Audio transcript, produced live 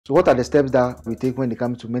So what are the steps that we take when it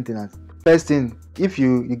comes to maintenance? First thing, if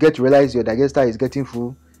you get to realize your digester is getting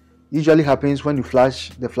full, usually happens when you flash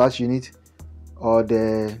the flash unit or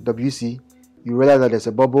the WC. You realize that there's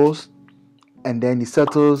a bubbles, and then it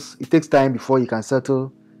settles. It takes time before you can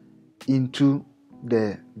settle into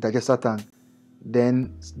the digester tank.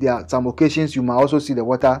 Then there are some occasions you might also see the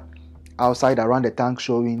water outside around the tank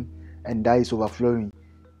showing, and that is overflowing.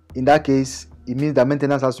 In that case, it means that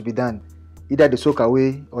maintenance has to be done. Either the soak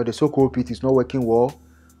away or the soak hole pit is not working well,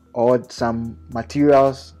 or some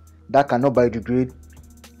materials that cannot biodegrade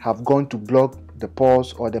have gone to block the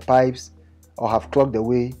pores or the pipes, or have clogged the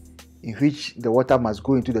way in which the water must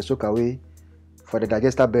go into the soak away for the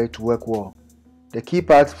digester bed to work well. The key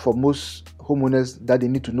part for most homeowners that they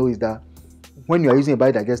need to know is that when you are using a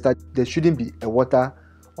biodigester, there shouldn't be a water,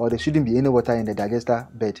 or there shouldn't be any water in the digester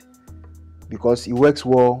bed, because it works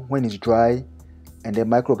well when it's dry, and the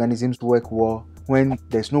microorganisms work well when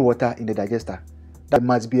there's no water in the digester. There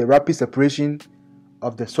must be a rapid separation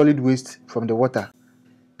of the solid waste from the water.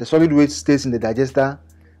 The solid waste stays in the digester,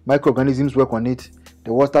 microorganisms work on it,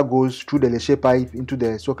 the water goes through the leachate pipe into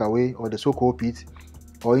the soak away or the soak hole pit,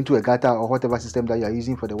 or into a gutter or whatever system that you are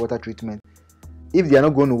using for the water treatment. If they are not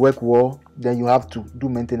going to work well, then you have to do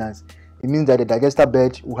maintenance. It means that the digester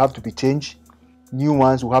bed will have to be changed, new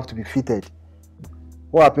ones will have to be fitted.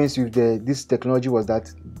 What happens with this technology was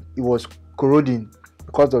that it was corroding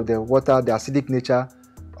because of the water, the acidic nature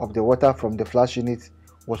of the water from the flash unit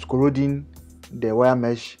was corroding the wire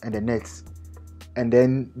mesh and the nets. And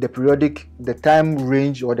then the time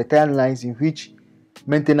range or the timelines in which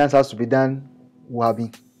maintenance has to be done will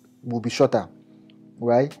be shorter,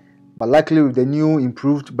 right? But luckily with the new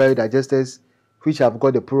improved biodigesters, which have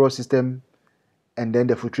got the porous system, and then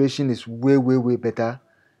the filtration is way better,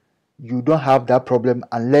 you don't have that problem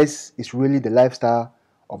unless it's really the lifestyle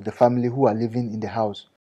of the family who are living in the house.